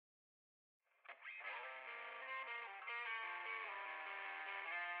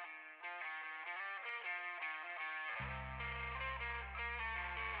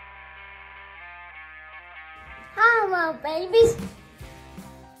little babies.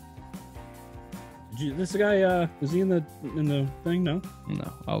 This guy, is he in the thing? No,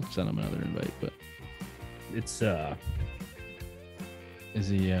 I'll send him another invite. But it's is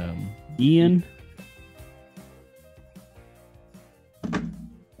he Ian?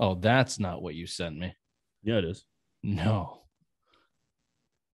 Oh, that's not what you sent me. Yeah, it is. No,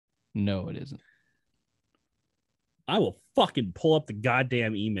 it isn't. I will fucking pull up the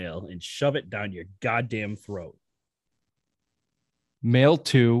goddamn email and shove it down your goddamn throat. Mail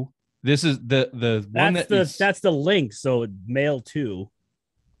to. This is the one that's the link. So mail to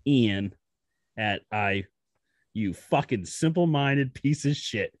Ian at you fucking simple-minded piece of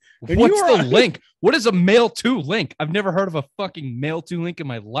shit. And what's the link? What is a mail to link? I've never heard of a fucking mail to link in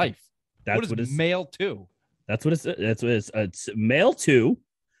my life. What is mail to? That's what it's. That's what it's mail to.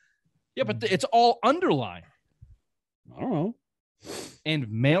 Yeah, but it's all underlined. I don't know.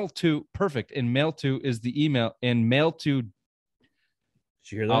 And mail to, perfect. And mail to is the email. And mail to.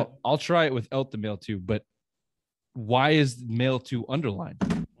 Did you hear that? I'll try it without the mail to, but why is mail to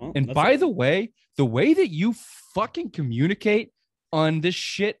underlined? Well, and by the way that you fucking communicate on this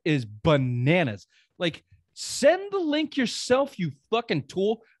shit is bananas. Like, send the link yourself, you fucking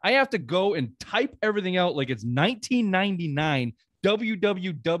tool. I have to go and type everything out like it's 1999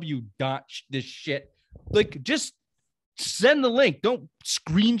 www. This shit. Like, just send the link. Don't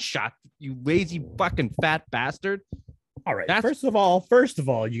screenshot, you lazy fucking fat bastard. All right. First of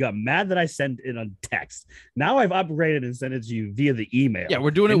all, you got mad that I sent it on text. Now I've upgraded and sent it to you via the email. Yeah, we're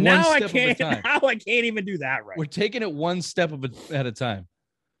doing it one step at a time. Now I can't even do that right. We're taking it one step at a time.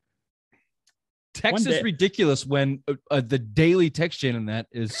 Text is ridiculous when the daily text chain in that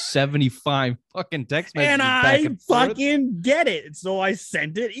is 75 fucking text messages. And I fucking get it. So I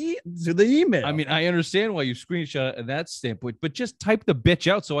sent it to the email. I mean, I understand why you screenshot it at that standpoint, but just type the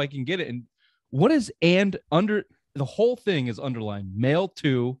bitch out so I can get it. And what is under the whole thing is underlined mail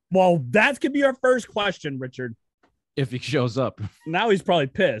to. Well, that could be our first question, Richard. If he shows up. Now he's probably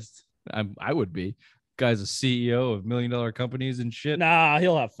pissed. I would be. Guy's a CEO of $1 million companies and shit. Nah,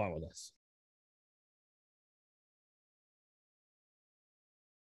 he'll have fun with us.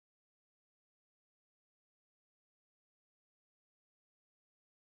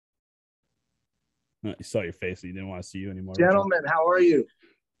 I saw your face. He didn't want to see you anymore. Gentlemen, Richard. How are you?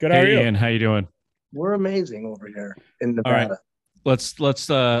 Good. How are you? Ian, how you doing? We're amazing over here in Nevada. All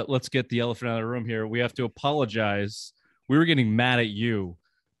right. Let's get the elephant out of the room here. We have to apologize. We were getting mad at you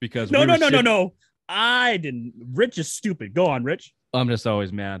because no. I didn't. Rich is stupid. Go on, Rich. I'm just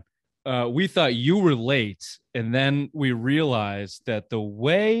always mad. We thought you were late, and then we realized that the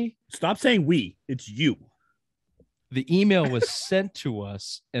way stop saying we, it's you. The email was sent to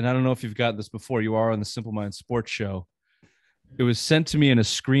us, and I don't know if you've gotten this before. You are on the Simple Mind Sports Show. It was sent to me in a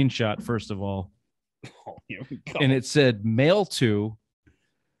screenshot, first of all. Oh, here we go. And it said mail to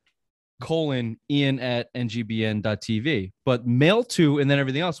Ian at ngbn.tv. But mail to and then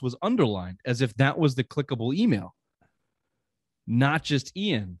everything else was underlined as if that was the clickable email, not just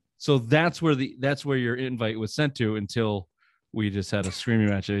Ian. So that's where your invite was sent to until we just had a screaming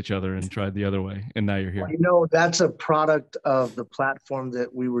match at each other and tried the other way. And now you're here. Well, that's a product of the platform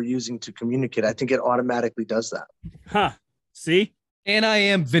that we were using to communicate. I think it automatically does that. Huh. See? And I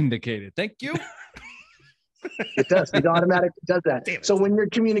am vindicated. Thank you. It does. It automatically does that. So when you're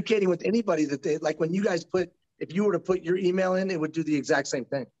communicating with anybody like when you guys if you were to put your email in, it would do the exact same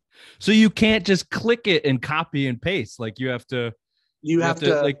thing. So you can't just click it and copy and paste. Like you have to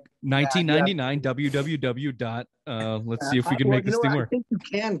like 1999 www. Let's see if we can make this thing work. I think you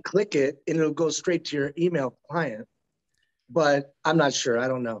can click it and it'll go straight to your email client, but I'm not sure. I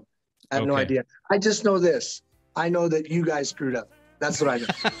don't know. I have no idea. I just know this. I know that you guys screwed up. That's what I know.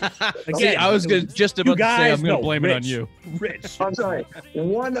 Again, I was just about to say I'm going to blame it on you. Rich. I'm sorry.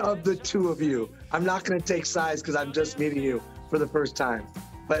 One of the two of you. I'm not going to take sides because I'm just meeting you for the first time.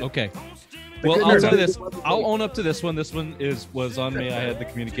 But okay. Well, I'll tell you this. I'll own up to this one. This one was on me. I had the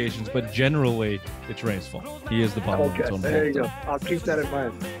communications, but generally, it's Ray's fault. He is the bottom. Okay, there you go. I'll keep that in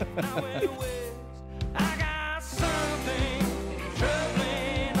mind.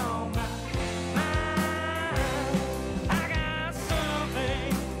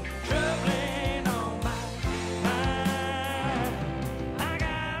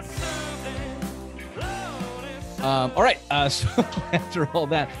 All right. So after all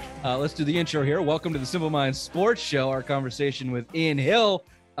that, let's do the intro here. Welcome to the Simple Mind Sports Show, our conversation with Ian Hill.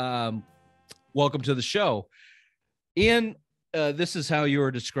 Welcome to the show. Ian, this is how you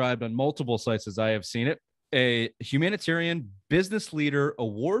are described on multiple sites as I have seen it. A humanitarian, business leader,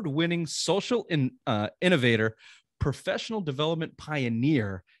 award-winning social innovator, professional development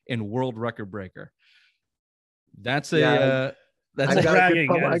pioneer, and world record breaker. That's Yeah. that's I got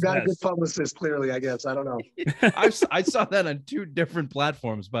bragging at I his got a good best. publicist, clearly, I guess. I don't know. I saw that on 2 different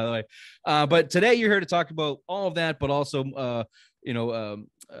platforms, by the way. But today you're here to talk about all of that, but also,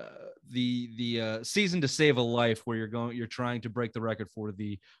 the season to save a life, where you're trying to break the record for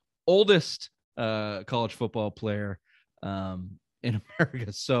the oldest college football player in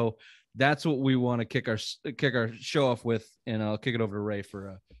America. So that's what we want to kick our show off with, and I'll kick it over to Ray for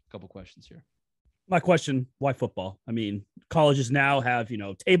a couple questions here. My question, why football? I mean, colleges now have,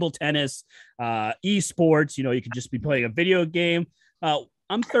 table tennis, esports, you could just be playing a video game.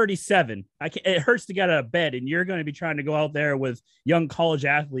 I'm 37. It hurts to get out of bed, and you're going to be trying to go out there with young college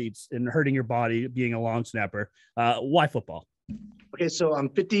athletes and hurting your body being a long snapper. Why football? Okay, so I'm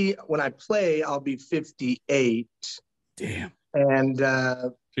 50. When I play, I'll be 58. Damn. And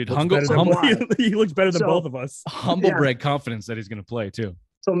Dude, he looks better than both of us. Humble brag confidence that he's going to play too.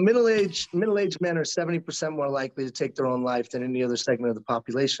 So middle-aged men are 70% more likely to take their own life than any other segment of the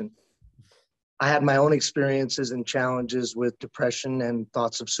population. I had my own experiences and challenges with depression and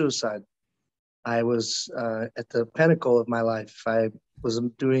thoughts of suicide. I was at the pinnacle of my life. I was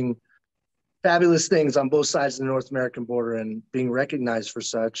doing fabulous things on both sides of the North American border and being recognized for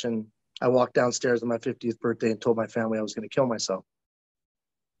such. And I walked downstairs on my 50th birthday and told my family I was going to kill myself.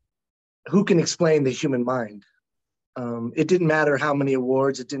 Who can explain the human mind? It didn't matter how many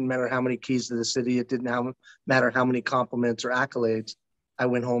awards. It didn't matter how many keys to the city. It didn't matter how many compliments or accolades. I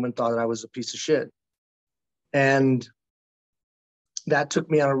went home and thought that I was a piece of shit. And that took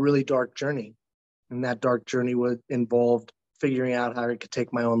me on a really dark journey. And that dark journey involved figuring out how I could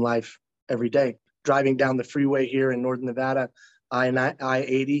take my own life every day. Driving down the freeway here in Northern Nevada,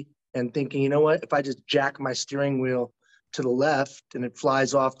 I-80, and thinking, you know what, if I just jack my steering wheel to the left and it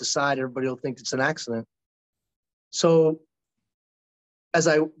flies off the side, everybody will think it's an accident. So as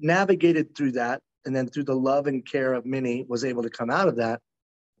I navigated through that, and then through the love and care of many, was able to come out of that,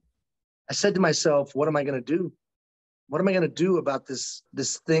 I said to myself, what am I going to do? What am I going to do about this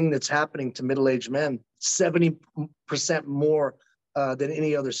thing that's happening to middle-aged men, 70% more than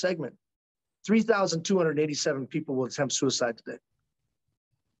any other segment? 3,287 people will attempt suicide today.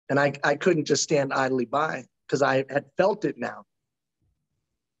 And I couldn't just stand idly by, because I had felt it now.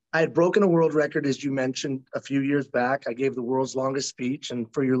 I had broken a world record, as you mentioned, a few years back. I gave the world's longest speech. And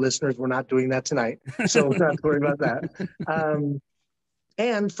for your listeners, we're not doing that tonight, so we're not worried about that.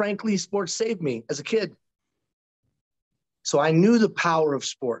 And frankly, sports saved me as a kid. So I knew the power of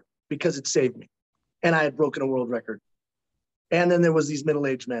sport because it saved me. And I had broken a world record. And then there was these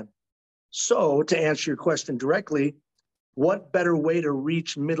middle-aged men. So to answer your question directly, what better way to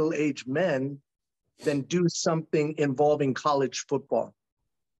reach middle-aged men than do something involving college football?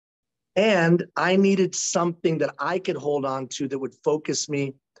 And I needed something that I could hold on to that would focus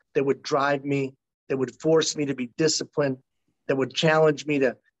me, that would drive me, that would force me to be disciplined, that would challenge me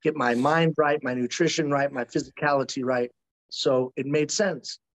to get my mind right, my nutrition right, my physicality right. So it made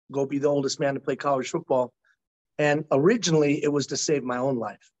sense. Go be the oldest man to play college football. And originally it was to save my own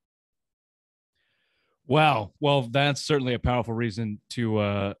life. Wow. Well, that's certainly a powerful reason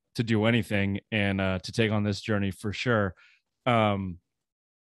to do anything and to take on this journey for sure.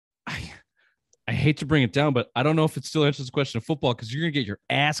 I hate to bring it down, but I don't know if it still answers the question of football, because you're gonna get your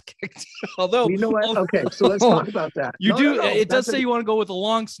ass kicked. Although, you know what? Okay, so let's talk about that. It does say you want to go with a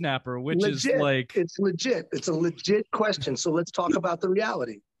long snapper, which legit. is like, it's legit. It's a legit question. So let's talk about the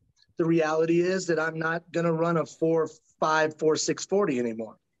reality. The reality is that I'm not gonna run a 4.5, 4.6 40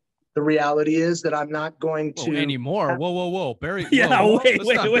 anymore. The reality is that I'm not going to anymore. Whoa. Barry. Yeah, whoa. wait.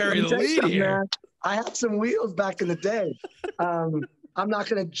 Bury the lead here. Man. I had some wheels back in the day. I'm not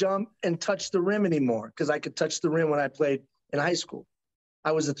going to jump and touch the rim anymore, because I could touch the rim when I played in high school.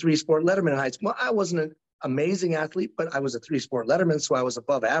 I was a 3-sport letterman in high school. Well, I wasn't an amazing athlete, but I was a 3-sport letterman, so I was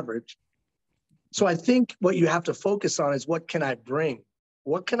above average. So I think what you have to focus on is, what can I bring?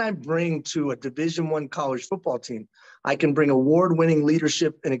 What can I bring to a Division I college football team? I can bring award-winning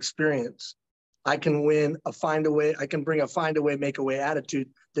leadership and experience. I can bring a find a way, make a way attitude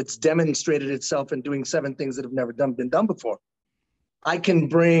that's demonstrated itself in doing 7 things that have never been done before. I can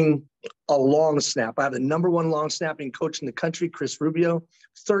bring a long snap. I have the #1 long snapping coach in the country, Chris Rubio.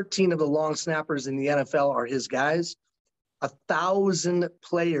 13 of the long snappers in the NFL are his guys. 1,000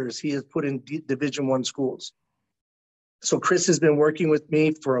 players he has put in Division I schools. So Chris has been working with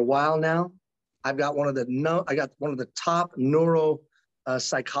me for a while now. I got one of the top neuro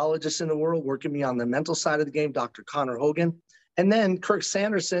psychologists in the world working me on the mental side of the game, Dr. Connor Hogan. And then Kirk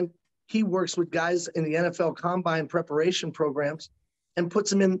Sanderson, he works with guys in the NFL combine preparation programs and puts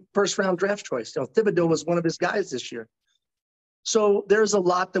them in first-round draft choice. Thibodeau was one of his guys this year. So there's a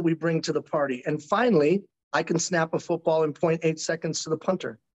lot that we bring to the party. And finally, I can snap a football in 0.8 seconds to the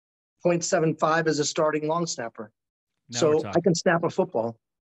punter. 0.75 as a starting long snapper. So I can snap a football,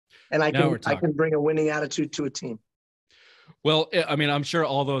 and I can bring a winning attitude to a team. Well, I mean, I'm sure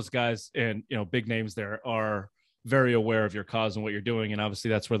all those guys and, you know, big names there are very aware of your cause and what you're doing. And obviously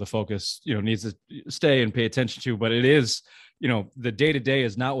that's where the focus, you know, needs to stay and pay attention to. But it is, you know, the day-to-day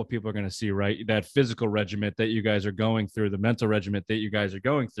is not what people are going to see, right? That physical regiment that you guys are going through, the mental regiment that you guys are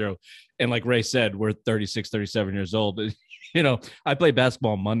going through. And like Ray said, we're 36, 37 years old. You know, I play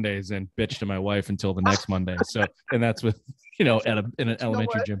basketball Mondays and bitch to my wife until the next Monday. So, and that's with, you know, in an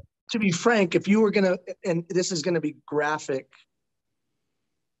elementary gym. To be frank, if you were going to, and this is going to be graphic,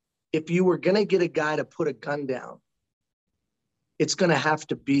 if you were going to get a guy to put a gun down, it's going to have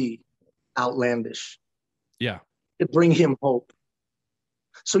to be outlandish. Yeah. To bring him hope.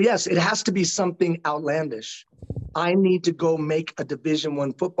 So yes, it has to be something outlandish. I need to go make a Division I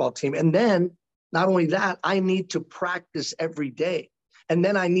football team. And then not only that, I need to practice every day. And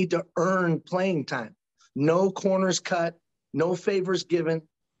then I need to earn playing time. No corners cut, no favors given.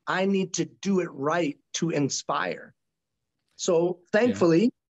 I need to do it right to inspire. So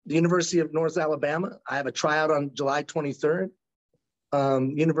thankfully, the University of North Alabama, I have a tryout on July 23rd.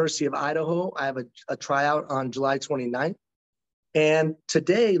 University of Idaho, I have a tryout on July 29th. And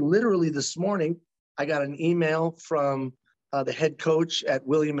today, literally this morning, I got an email from the head coach at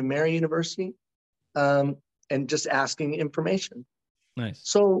William and Mary University, and just asking information. Nice.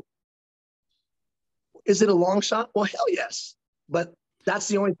 So is it a long shot? Well, hell yes. But that's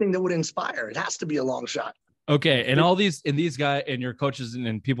the only thing that would inspire. It has to be a long shot. Okay. And all these guys and your coaches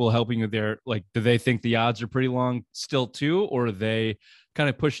and people helping you there, like, do they think the odds are pretty long still too? Or are they kind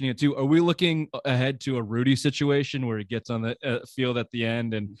of pushing it too? Are we looking ahead to a Rudy situation where he gets on the field at the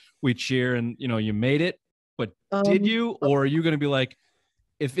end and we cheer and, you know, you made it, but did you, or are you going to be like,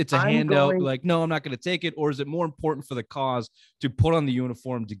 if it's a handout, like, no, I'm not going to take it? Or is it more important for the cause to put on the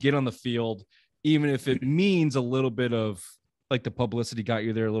uniform, to get on the field, even if it means a little bit of, like, the publicity got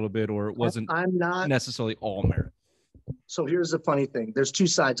you there a little bit, or it wasn't necessarily all merit? So here's the funny thing. There's two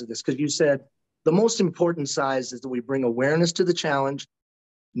sides of this, because you said the most important side is that we bring awareness to the challenge.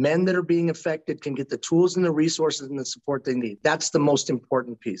 Men that are being affected can get the tools and the resources and the support they need. That's the most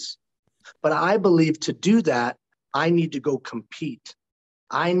important piece. But I believe to do that, I need to go compete.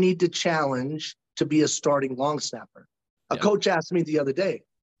 I need to challenge to be a starting long snapper. A coach asked me the other day,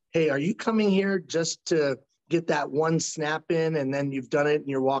 hey, are you coming here just to get that one snap in and then you've done it and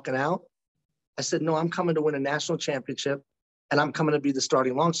you're walking out? I said, no, I'm coming to win a national championship and I'm coming to be the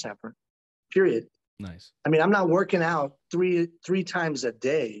starting long snapper, period. Nice. I mean, I'm not working out three times a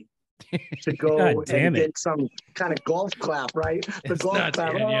day to go and get some kind of golf clap, right? The golf nuts,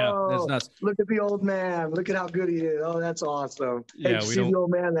 clap. Man, oh, nuts. Look at the old man. Look at how good he is. Oh, that's awesome. Yeah, hey, see the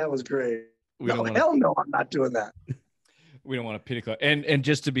old man? That was great. No, I'm not doing that. We don't want to pity club. And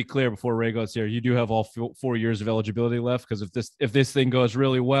just to be clear, before Ray goes here, you do have all 4 years of eligibility left, because if this thing goes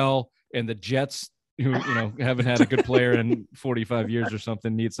really well and the Jets, who, you know, haven't had a good player in 45 years or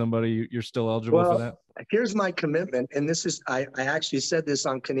something, need somebody, you're still eligible for that. Here's my commitment, and this is I actually said this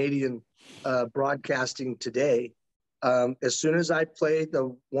on Canadian broadcasting today. As soon as I play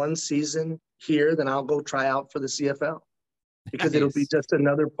the one season here, then I'll go try out for the CFL, because it'll be just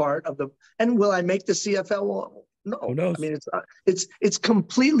another part of the. And will I make the CFL? Well, no. Who knows? I mean, it's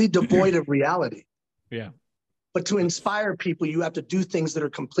completely devoid of reality. Yeah. But to inspire people, you have to do things that are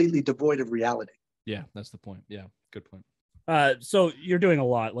completely devoid of reality. Yeah, that's the point. Yeah, good point. So you're doing a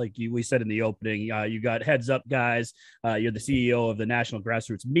lot, like we said in the opening. You got Heads Up guys. You're the CEO of the National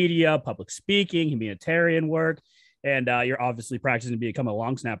Grassroots Media, public speaking, humanitarian work, and you're obviously practicing to become a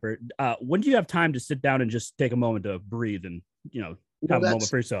long snapper. When do you have time to sit down and just take a moment to breathe and, you know, have a moment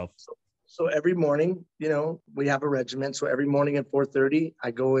for yourself? So every morning, you know, we have a regiment. So every morning at 4:30,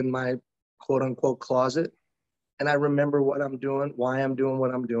 I go in my quote unquote closet and I remember what I'm doing, why I'm doing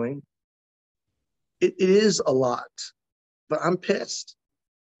what I'm doing. It is a lot, but I'm pissed.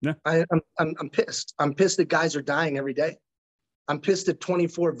 Yeah. I'm pissed. I'm pissed that guys are dying every day. I'm pissed that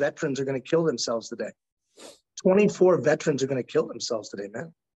 24 veterans are going to kill themselves today. 24 veterans are going to kill themselves today,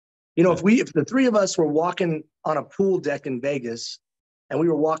 man. You know, if the three of us were walking on a pool deck in Vegas and we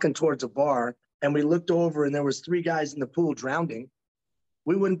were walking towards a bar and we looked over and there was 3 guys in the pool drowning,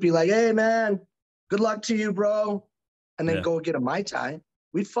 we wouldn't be like, hey, man, good luck to you, bro, and then go get a Mai Tai.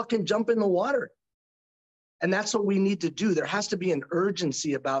 We'd fucking jump in the water. And that's what we need to do. There has to be an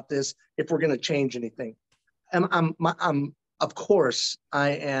urgency about this if we're going to change anything. Of course, I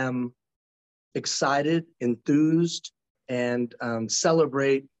am excited, enthused, and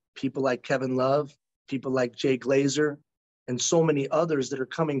celebrate people like Kevin Love, people like Jay Glazer, and so many others that are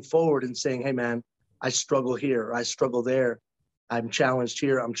coming forward and saying, hey, man, I struggle here, I struggle there. I'm challenged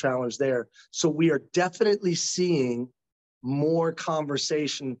here, I'm challenged there. So we are definitely seeing more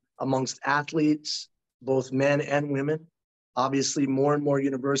conversation amongst athletes, both men and women. Obviously, more and more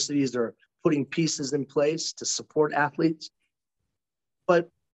universities are putting pieces in place to support athletes. But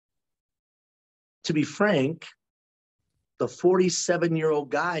to be frank, the 47-year-old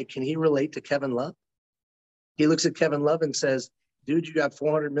guy, can he relate to Kevin Love? He looks at Kevin Love and says, dude, you got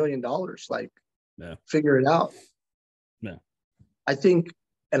 $400 million. Like, figure it out. Yeah. I think,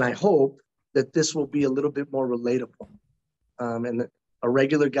 and I hope that this will be a little bit more relatable. And a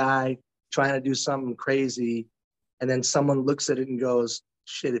regular guy trying to do something crazy, and then someone looks at it and goes,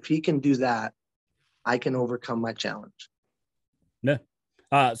 shit, if he can do that, I can overcome my challenge. Yeah.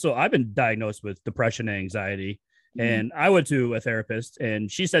 So I've been diagnosed with depression and anxiety. And I went to a therapist,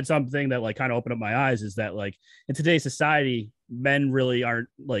 and she said something that like kind of opened up my eyes, is that like in today's society, men really aren't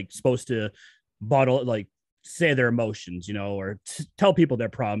like supposed to bottle, like say their emotions, you know, or tell people their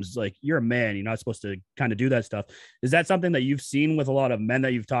problems. Like, you're a man, you're not supposed to kind of do that stuff. Is that something that you've seen with a lot of men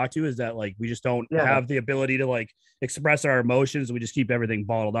that you've talked to? Is that like we just don't have the ability to like express our emotions? We just keep everything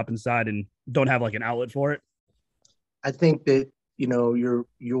bottled up inside and don't have like an outlet for it? I think that, you know,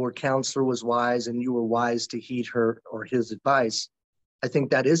 your counselor was wise, and you were wise to heed her or his advice. I think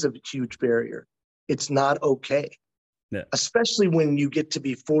that is a huge barrier. It's not okay. Yeah. Especially when you get to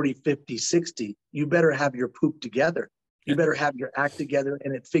be 40, 50, 60, you better have your poop together. You better have your act together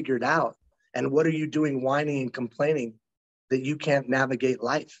and it figured out. And what are you doing whining and complaining that you can't navigate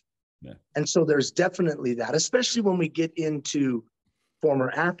life? Yeah. And so there's definitely that, especially when we get into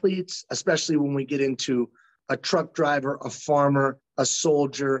former athletes, especially when we get into a truck driver, a farmer, a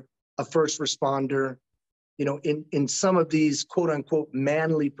soldier, a first responder. You know, in some of these quote unquote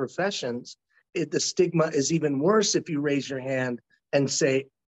manly professions, the stigma is even worse if you raise your hand and say,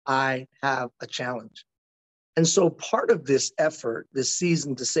 I have a challenge. And so part of this effort, this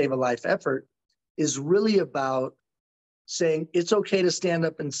Season to Save a Life effort, is really about saying it's okay to stand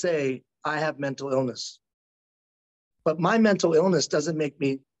up and say, I have mental illness. But my mental illness doesn't make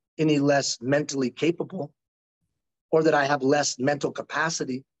me any less mentally capable, or that I have less mental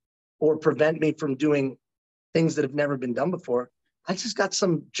capacity, or prevent me from doing things that have never been done before. I just got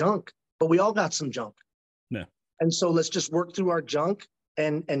some junk, but we all got some junk. Yeah. And so let's just work through our junk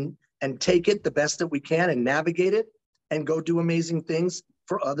and take it the best that we can and navigate it and go do amazing things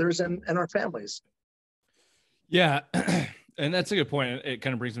for others and our families. Yeah. And that's a good point. It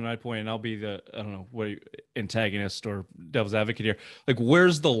kind of brings me to my point, and I'll be the, I don't know, what antagonist or devil's advocate here. Like,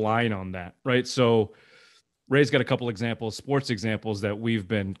 where's the line on that? Right. So Ray's got a couple examples, sports examples that we've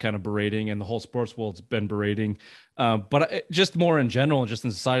been kind of berating, and the whole sports world's been berating. But just more in general, just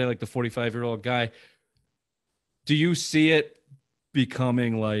in society, like the 45-year-old guy, do you see it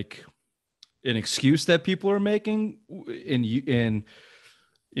becoming like an excuse that people are making in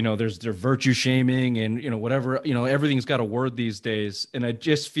you know, there's virtue shaming and, you know, whatever, you know, everything's got a word these days. And it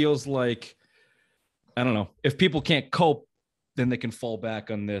just feels like, I don't know, if people can't cope, then they can fall back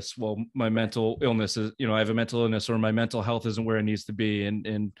on this. Well, my mental illness is, you know, I have a mental illness, or my mental health isn't where it needs to be.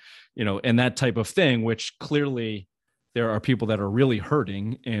 And, you know, and that type of thing, which clearly there are people that are really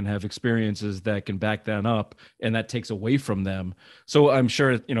hurting and have experiences that can back that up, and that takes away from them. So I'm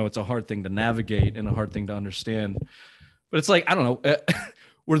sure, you know, it's a hard thing to navigate and a hard thing to understand, but it's like, I don't know,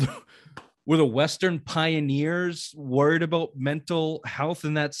 were the Western pioneers worried about mental health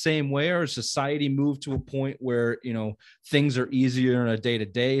in that same way, or has society moved to a point where, you know, things are easier on a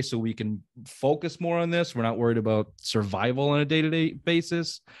day-to-day, so we can focus more on this? We're not worried about survival on a day-to-day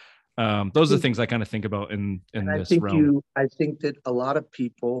basis. Those are the things I kind of think about in this realm. I think that a lot of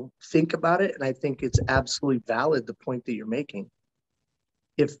people think about it, and I think it's absolutely valid, the point that you're making.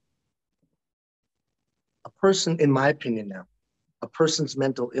 If a person, in my opinion now, a person's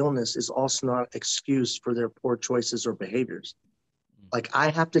mental illness is also not an excuse for their poor choices or behaviors. Like, I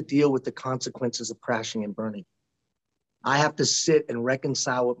have to deal with the consequences of crashing and burning. I have to sit and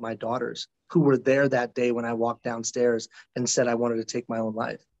reconcile with my daughters, who were there that day when I walked downstairs and said I wanted to take my own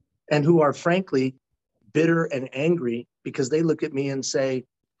life, and who are frankly bitter and angry because they look at me and say,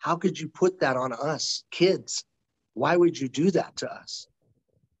 how could you put that on us kids? Why would you do that to us?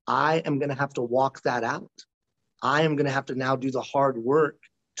 I am going to have to walk that out. I am going to have to now do the hard work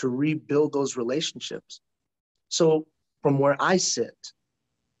to rebuild those relationships. So from where I sit,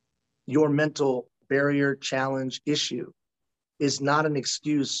 your mental barrier, challenge, issue is not an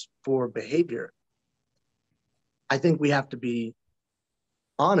excuse for behavior. I think we have to be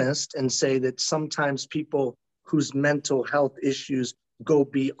honest and say that sometimes people whose mental health issues go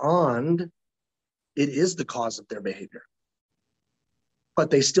beyond, it is the cause of their behavior. but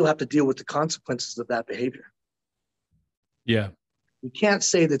they still have to deal with the consequences of that behavior. Yeah. You can't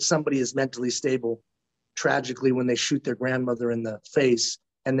say that somebody is mentally stable tragically when they shoot their grandmother in the face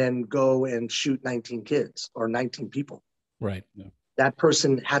and then go and shoot 19 kids or 19 people. Right. Yeah. That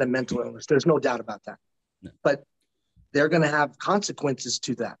person had a mental illness. There's no doubt about that. No. But they're going to have consequences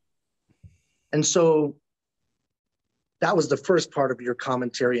to that. And so that was the first part of your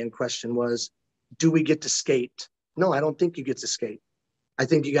commentary and question was, do we get to skate? No, I don't think you get to skate. I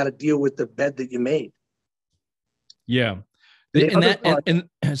think you got to deal with the bed that you made. Yeah. And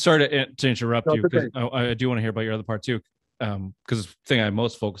sorry to interrupt you, because I do want to hear about your other part too, because it's the thing I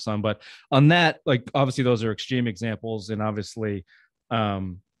most focus on. But on that, like, obviously those are extreme examples, and obviously,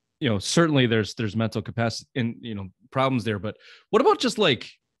 certainly there's mental capacity and problems there. But what about just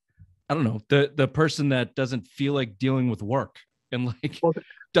like, I don't know, the person that doesn't feel like dealing with work and like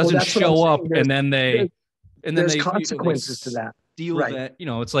doesn't show up, and then there's consequences to that. Deal that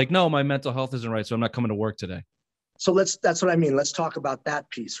it's like, no, my mental health isn't right, so I'm not coming to work today. So that's what I mean. Let's talk about that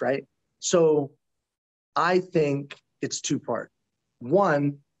piece, right? So I think it's two-part.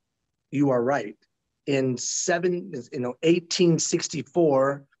 One, you are right. In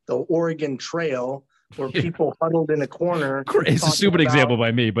 1864, the Oregon Trail, where people huddled in a corner. It's a stupid example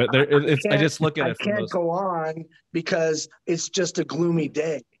by me, but I just look at it. I can't go on because it's just a gloomy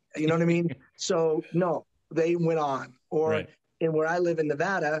day. You know what I mean? So no, they went on. Or in where I live in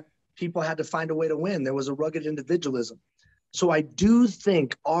Nevada, people had to find a way to win. There was a rugged individualism. So I do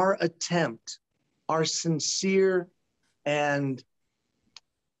think our attempt, our sincere and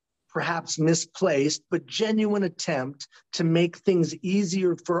perhaps misplaced, but genuine attempt to make things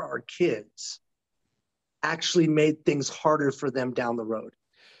easier for our kids actually made things harder for them down the road.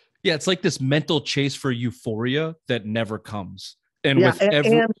 Yeah, it's like this mental chase for euphoria that never comes. And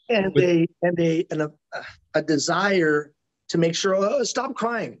a desire to make sure, stop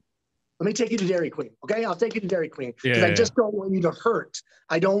crying. Let me take you to Dairy Queen. Okay, I'll take you to Dairy Queen because I just don't want you to hurt.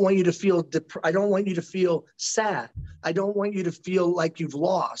 I don't want you to feel. I don't want you to feel sad. I don't want you to feel like you've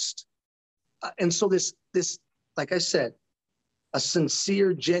lost. And so this, like I said, a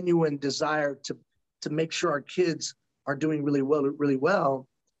sincere, genuine desire to make sure our kids are doing really well,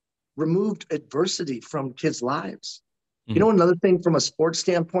 removed adversity from kids' lives. Mm-hmm. You know, another thing from a sports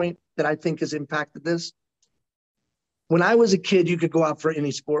standpoint that I think has impacted this. When I was a kid, you could go out for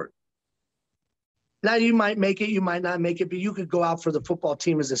any sport. Now you might make it, you might not make it, but you could go out for the football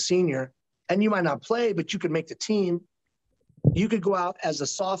team as a senior and you might not play, but you could make the team. You could go out as a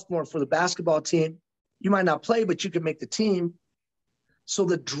sophomore for the basketball team. You might not play, but you could make the team. So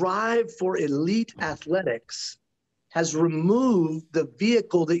the drive for elite athletics has removed the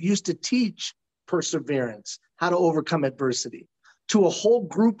vehicle that used to teach perseverance, how to overcome adversity, to a whole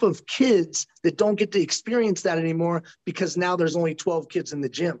group of kids that don't get to experience that anymore because now there's only 12 kids in the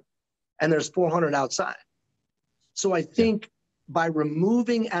gym. And there's 400 outside. So I think by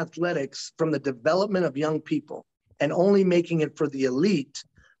removing athletics from the development of young people and only making it for the elite,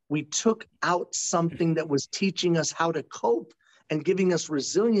 we took out something that was teaching us how to cope and giving us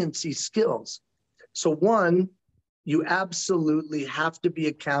resiliency skills. So one, you absolutely have to be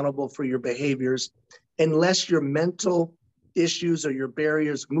accountable for your behaviors unless your mental issues or your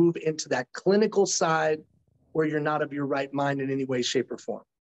barriers move into that clinical side where you're not of your right mind in any way, shape, or form.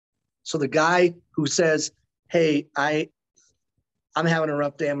 So the guy who says, hey, I'm having a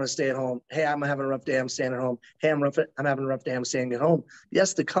rough day, I'm going to stay at home. Hey, I'm having a rough day, I'm staying at home. Hey, I'm having a rough day, I'm staying at home.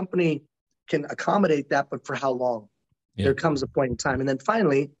 Yes, the company can accommodate that, but for how long? Yeah. There comes a point in time. And then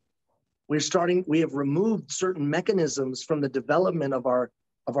finally, we have removed certain mechanisms from the development of our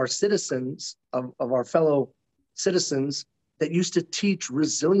citizens, of our fellow citizens that used to teach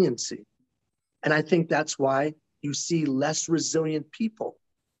resiliency. And I think that's why you see less resilient people.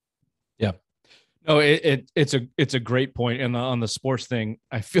 Yeah, no, it's a great point. And on the sports thing,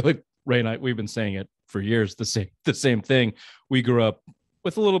 I feel like Ray and I, we've been saying it for years. The same thing. We grew up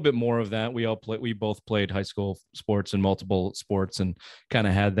with a little bit more of that. We both played high school sports and multiple sports, and kind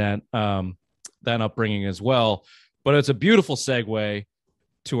of had that upbringing as well. But it's a beautiful segue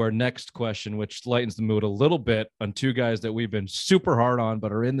to our next question, which lightens the mood a little bit on two guys that we've been super hard on,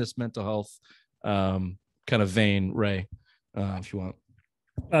 but are in this mental health kind of vein. Ray, if you want.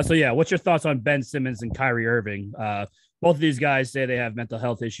 What's your thoughts on Ben Simmons and Kyrie Irving? Both of these guys say they have mental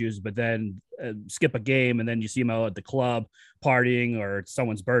health issues, but then skip a game and then you see them out at the club partying, or it's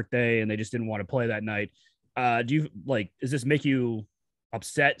someone's birthday and they just didn't want to play that night. Does this make you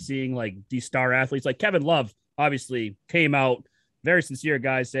upset seeing like these star athletes? Like Kevin Love obviously came out, very sincere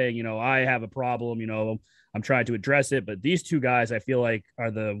guy saying, I have a problem, I'm trying to address it. But these two guys, I feel like, are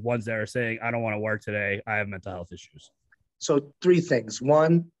the ones that are saying, I don't want to work today, I have mental health issues. So 3 things.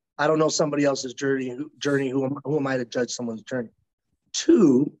 1, I don't know somebody else's journey. Who am I to judge someone's journey?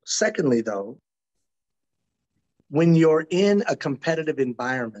 2, secondly, though, when you're in a competitive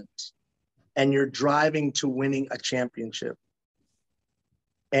environment and you're driving to winning a championship,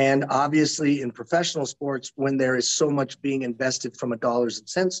 and obviously in professional sports, when there is so much being invested from a dollars and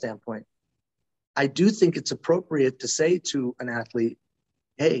cents standpoint, I do think it's appropriate to say to an athlete,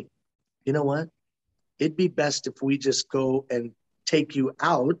 hey, you know what? It'd be best if we just go and take you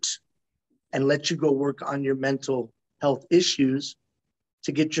out and let you go work on your mental health issues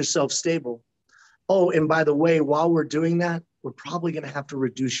to get yourself stable. Oh, and by the way, while we're doing that, we're probably going to have to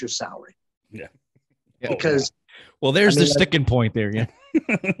reduce your salary. Yeah. Because, well, there's the sticking point there. Yeah.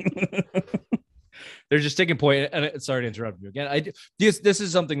 There's a sticking point, and sorry to interrupt you again. This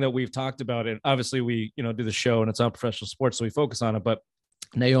is something that we've talked about, and obviously we do the show, and it's on professional sports, so we focus on it. But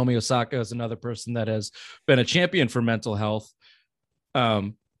Naomi Osaka is another person that has been a champion for mental health,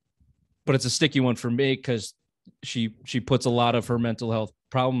 but it's a sticky one for me because she puts a lot of her mental health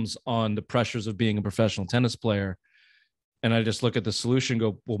problems on the pressures of being a professional tennis player, and I just look at the solution, and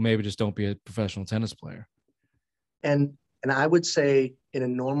go, well, maybe just don't be a professional tennis player. And I would say in a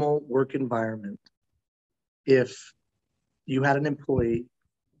normal work environment, if you had an employee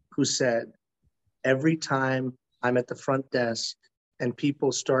who said, every time I'm at the front desk and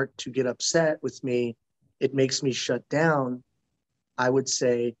people start to get upset with me, it makes me shut down, I would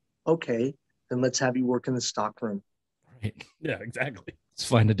say, okay, then let's have you work in the stock room. Right. Yeah, exactly. Let's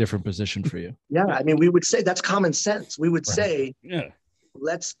find a different position for you. Yeah, I mean, we would say that's common sense. We would say, yeah,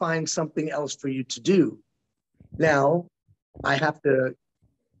 let's find something else for you to do. Now, I have to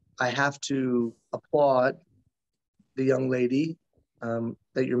applaud the young lady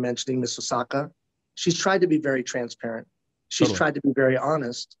that you're mentioning, Miss Osaka. She's tried to be very transparent. She's tried to be very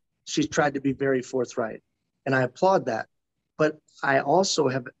honest. She's tried to be very forthright. And I applaud that. But I also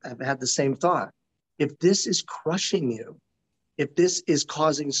have had the same thought. If this is crushing you, if this is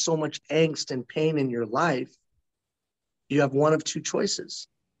causing so much angst and pain in your life, you have one of 2 choices.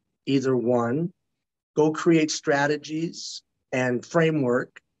 Either 1, go create strategies and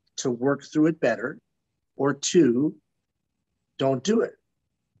framework to work through it better, or 2, don't do it.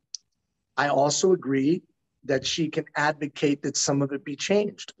 I also agree that she can advocate that some of it be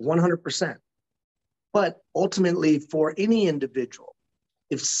changed, 100%. But ultimately, for any individual,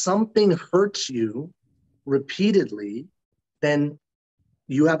 if something hurts you repeatedly, then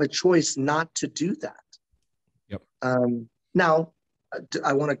you have a choice not to do that. Yep. Now,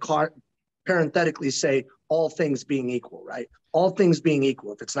 I want to parenthetically say, all things being equal, right? All things being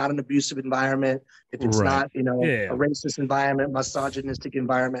equal. If it's not an abusive environment, if it's not, a racist environment, misogynistic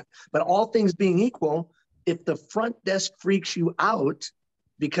environment, but all things being equal, if the front desk freaks you out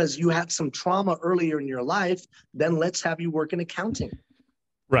because you had some trauma earlier in your life, then let's have you work in accounting.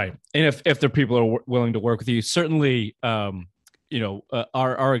 Right. And if there are people who are willing to work with you, certainly,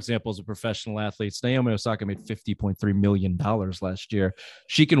 our examples of professional athletes, Naomi Osaka made $50.3 million last year.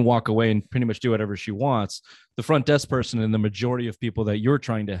 She can walk away and pretty much do whatever she wants. The front desk person and the majority of people that you're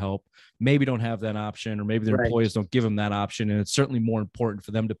trying to help maybe don't have that option, or maybe their employees don't give them that option. And it's certainly more important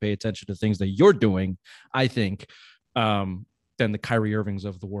for them to pay attention to things that you're doing, I think, than the Kyrie Irvings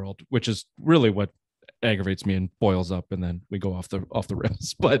of the world, which is really what aggravates me and boils up, and then we go off the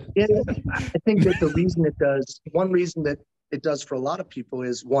rails. But I think that one reason that it does for a lot of people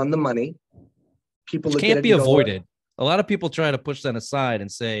is, 1, the money. People can't be avoided. A lot of people try to push that aside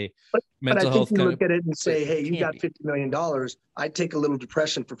and say, mental health. But I think you look at it and say, hey, you got $50 million. I'd take a little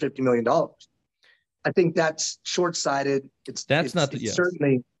depression for $50 million. I think that's short-sighted. It's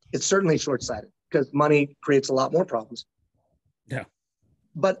certainly short-sighted, because money creates a lot more problems. Yeah.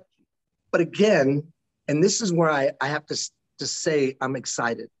 But again, and this is where I have to say I'm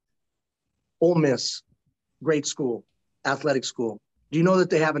excited. Ole Miss, great school, athletic school. Do you know that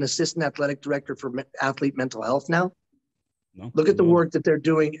they have an assistant athletic director for athlete mental health now? No. Look at the work that they're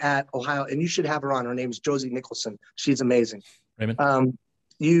doing at Ohio, and you should have her on. Her name is Josie Nicholson. She's amazing. Raymond?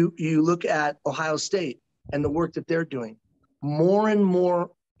 You look at Ohio State and the work that they're doing. More and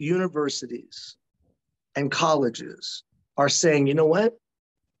more universities and colleges are saying, you know what?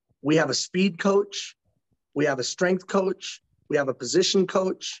 We have a speed coach. We have a strength coach. We have a position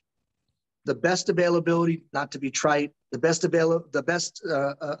coach. The best availability, not to be trite, the best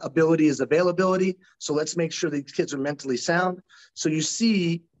ability is availability. So let's make sure these kids are mentally sound. So you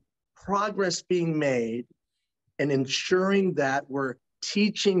see progress being made and ensuring that we're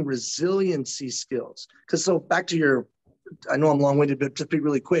teaching resiliency skills. Because back to I know I'm long-winded, but just be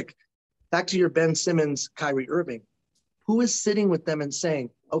really quick. Back to your Ben Simmons, Kyrie Irving. Who is sitting with them and saying,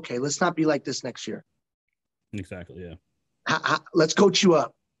 okay, let's not be like this next year? Exactly, yeah. let's coach you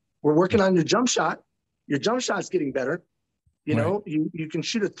up. We're working on your jump shot. Your jump shot's getting better. You know, you can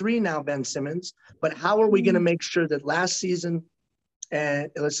shoot a 3 now, Ben Simmons, but how are we going to make sure that last season, and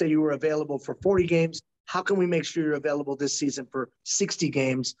let's say you were available for 40 games, how can we make sure you're available this season for 60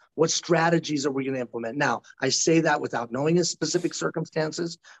 games? What strategies are we going to implement? Now, I say that without knowing his specific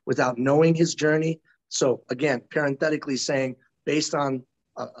circumstances, without knowing his journey. So again, parenthetically saying, based on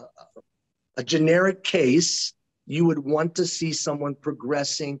a generic case, you would want to see someone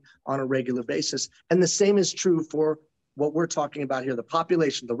progressing on a regular basis. And the same is true for what we're talking about here, the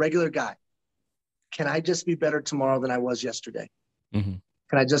population, the regular guy. Can I just be better tomorrow than I was yesterday? Mm-hmm.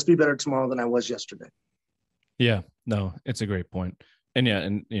 Can I just be better tomorrow than I was yesterday? Yeah, no, it's a great point. And yeah,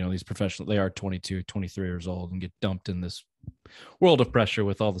 and you know, these professionals, they are 22, 23 years old and get dumped in this world of pressure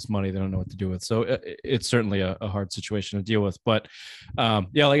with all this money they don't know what to do with. So it's certainly a hard situation to deal with. But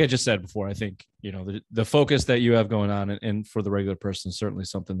yeah, like I just said before, I think, you know, the focus that you have going on and for the regular person is certainly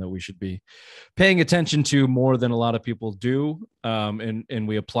something that we should be paying attention to more than a lot of people do. And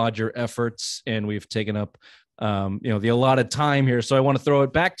we applaud your efforts, and we've taken up you know, the allotted time here. So I want to throw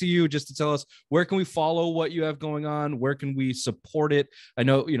it back to you just to tell us, where can we follow what you have going on? Where can we support it? I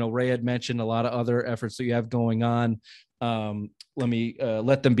know, you know, Ray had mentioned a lot of other efforts that you have going on.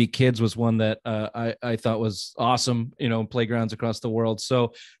 Let Them Be Kids was one that I thought was awesome, you know, playgrounds across the world.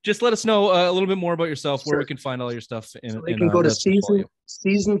 So just let us know a little bit more about yourself, where we can find all your stuff. So they can go to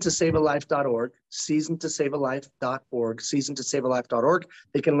seasontosavealife.org, seasontosavealife.org, seasontosavealife.org.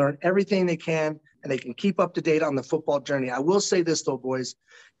 They can learn everything they can, and they can keep up to date on the football journey. I will say this though, boys,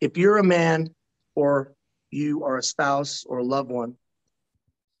 if you're a man or you are a spouse or a loved one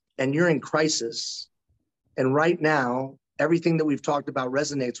and you're in crisis, and right now, everything that we've talked about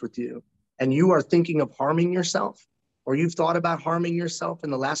resonates with you, and you are thinking of harming yourself, or you've thought about harming yourself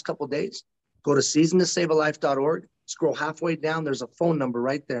in the last couple of days, go to seasontosavealife.org, scroll halfway down, there's a phone number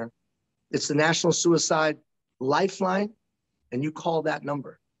right there. It's the National Suicide Lifeline, and you call that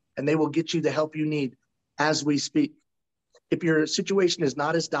number, and they will get you the help you need as we speak. If your situation is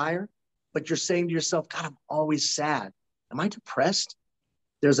not as dire, but you're saying to yourself, God, I'm always sad. Am I depressed?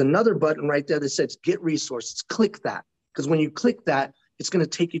 There's another button right there that says get resources. Click that, because when you click that, it's going to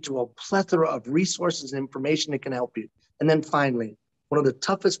take you to a plethora of resources and information that can help you. And then finally, one of the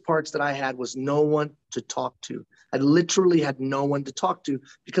toughest parts that I had was no one to talk to. I literally had no one to talk to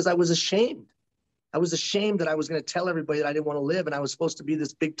because I was ashamed. I was ashamed that I was going to tell everybody that I didn't want to live and I was supposed to be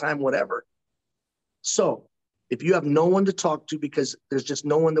this big time whatever. So if you have no one to talk to because there's just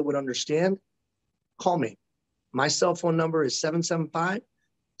no one that would understand, call me. My cell phone number is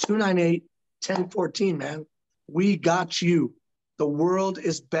 775-298-1014, man. We got you. The world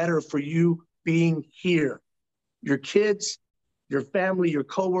is better for you being here. Your kids, your family, your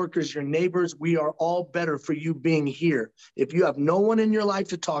coworkers, your neighbors, we are all better for you being here. If you have no one in your life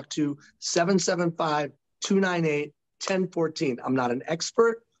to talk to, 775-298-1014. I'm not an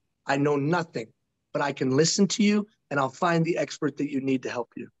expert. I know nothing, but I can listen to you and I'll find the expert that you need to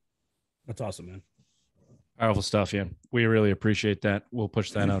help you. That's awesome, man. Powerful stuff, Ian. We really appreciate that. We'll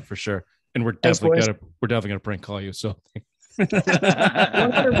push that out for sure. And we're definitely gonna prank call you. So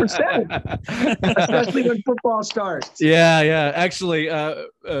 100%, especially when football starts. Yeah. Actually,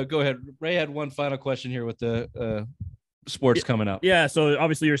 go ahead. Ray had one final question here with the sports coming up. Yeah. So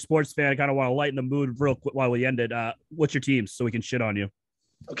obviously you're a sports fan. I kind of want to lighten the mood real quick while we ended. What's your team so we can shit on you?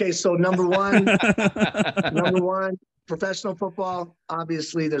 Okay. So number one, professional football.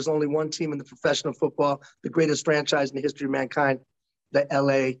 Obviously, there's only one team in the professional football, the greatest franchise in the history of mankind, the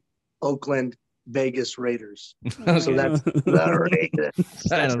LA, Oakland, Vegas Raiders. So that's the Raiders.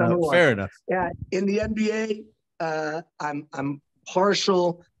 That's number one. Fair enough. Yeah. In the NBA, I'm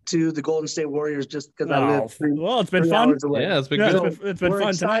partial to the Golden State Warriors just because I live it's been fun. Yeah, it's been good. It's been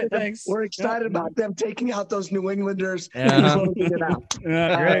fun tonight. Thanks. We're excited about them taking out those New Englanders. Yeah.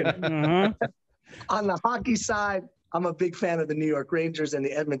 Great. On the hockey side, I'm a big fan of the New York Rangers and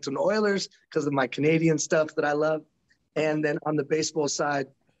the Edmonton Oilers because of my Canadian stuff that I love. And then on the baseball side,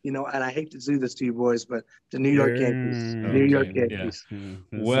 you know, and I hate to do this to you boys, but the New York Yankees. New York Yankees. Yeah.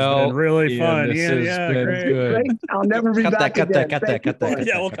 Well, been really fun. This has been great. good. I'll never be back again. Cut that.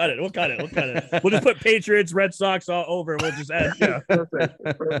 Yeah, we'll cut it. We'll just put Patriots, Red Sox all over. We'll just add. Yeah. Perfect.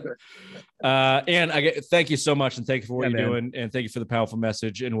 And thank you so much, and thank you for what you're doing, and thank you for the powerful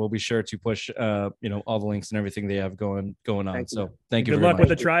message. And we'll be sure to push, all the links and everything they have going on. So thank you. Good luck with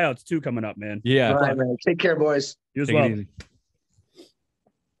the tryouts too coming up, man. Yeah. All right, man. Take care, boys. You as well.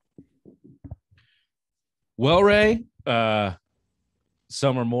 Well, Ray,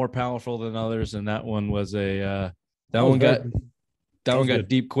 some are more powerful than others, and that one was that one got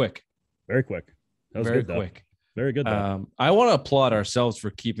deep quick. Very quick. That was very good, quick. Very good. Though. I want to applaud ourselves for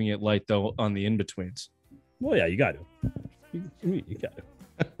keeping it light though on the in-betweens. Well, yeah, you got to. You got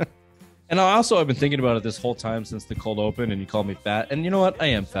to. And I've been thinking about it this whole time since the cold open, and you called me fat. And you know what? I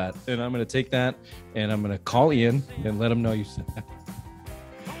am fat, and I'm going to take that, and I'm going to call Ian and let him know you said that.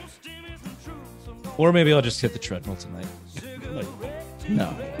 Or maybe I'll just hit the treadmill tonight. No,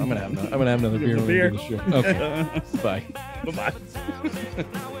 I'm gonna have another beer. Beer. Okay. Bye. Bye.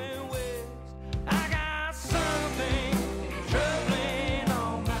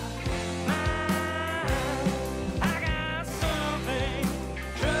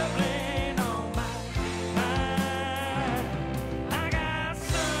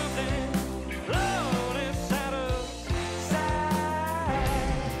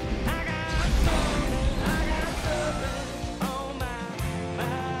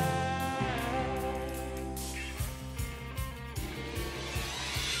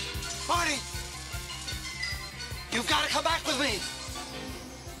 Marty! You've got to come back with me!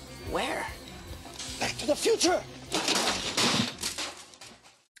 Where? Back to the future!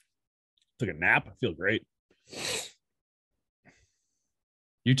 Took a nap. I feel great.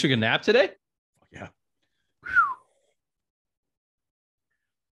 You took a nap today? Yeah.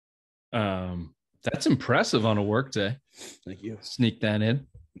 That's impressive on a work day. Thank you. Sneak that in.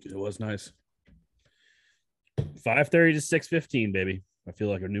 It was nice. 5:30 to 6:15, baby. I feel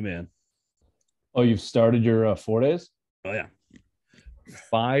like a new man. Oh, you've started your 4 days? Oh yeah.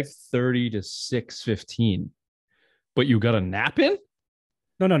 5:30 to 6:15. But you got a nap in?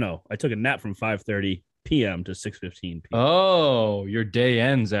 No. I took a nap from 5:30 p.m. to 6:15 p.m. Oh, your day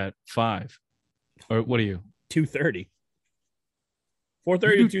ends at 5. Or what are you? 2:30.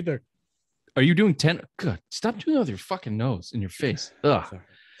 4:30 to 2:30. Are you doing 10? Good. Stop doing that with your fucking nose in your face. Ugh. Sorry.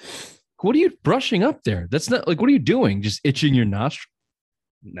 What are you brushing up there? That's not like, what are you doing? Just itching your nostril?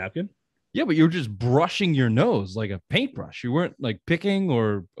 Napkin? Yeah, but you're just brushing your nose like a paintbrush. You weren't like picking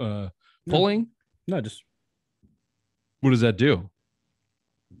or pulling. No, just What does that do?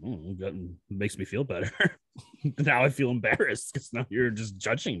 that makes me feel better. Now I feel embarrassed because now you're just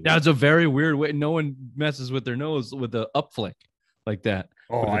judging me. That's a very weird way. No one messes with their nose with the up flick like that.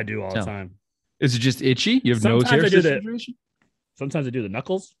 Oh, I do all the time. Is it just itchy? You have Sometimes nose hair I do situation? Sometimes I do the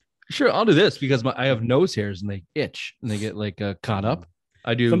knuckles. Sure, I'll do this because I have nose hairs and they itch and they get like caught up.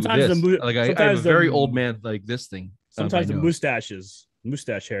 I do Sometimes this. I have a very the- old man like this thing. Sometimes the on my nose.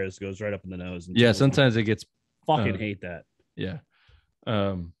 mustache hairs goes right up in the nose. And Yeah, sometimes it gets fucking hate that. yeah.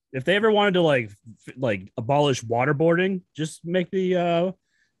 If they ever wanted to like abolish waterboarding, just make the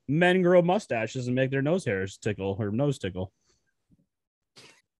men grow mustaches and make their nose hairs tickle or nose tickle.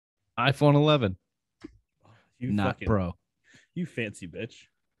 iPhone 11, You not fucking, Pro. You fancy bitch.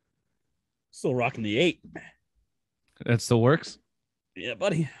 Still rocking the 8. That still works. Yeah,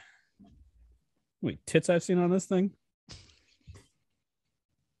 buddy. Wait, tits I've seen on this thing.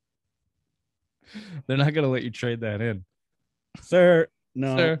 They're not gonna let you trade that in, Sir.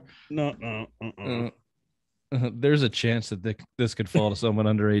 No. sir. No. There's a chance that this could fall to someone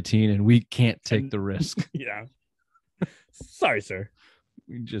under 18, and we can't take the risk. Yeah. Sorry, sir.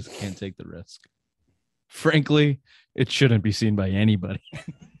 We just can't take the risk. Frankly, it shouldn't be seen by anybody.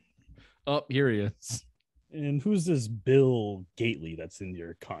 Oh, here he is. And who's this Bill Gately that's in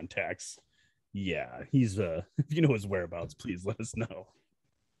your contacts? Yeah, he's if you know his whereabouts, please let us know.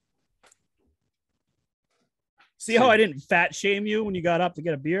 See how I didn't fat shame you when you got up to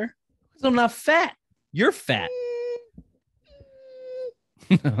get a beer? I'm not fat. You're fat.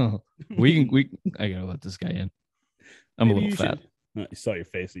 I gotta let this guy in. I'm Maybe a you little fat. should- You saw your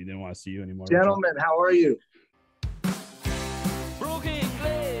face and you didn't want to see you anymore. Gentlemen, how are you?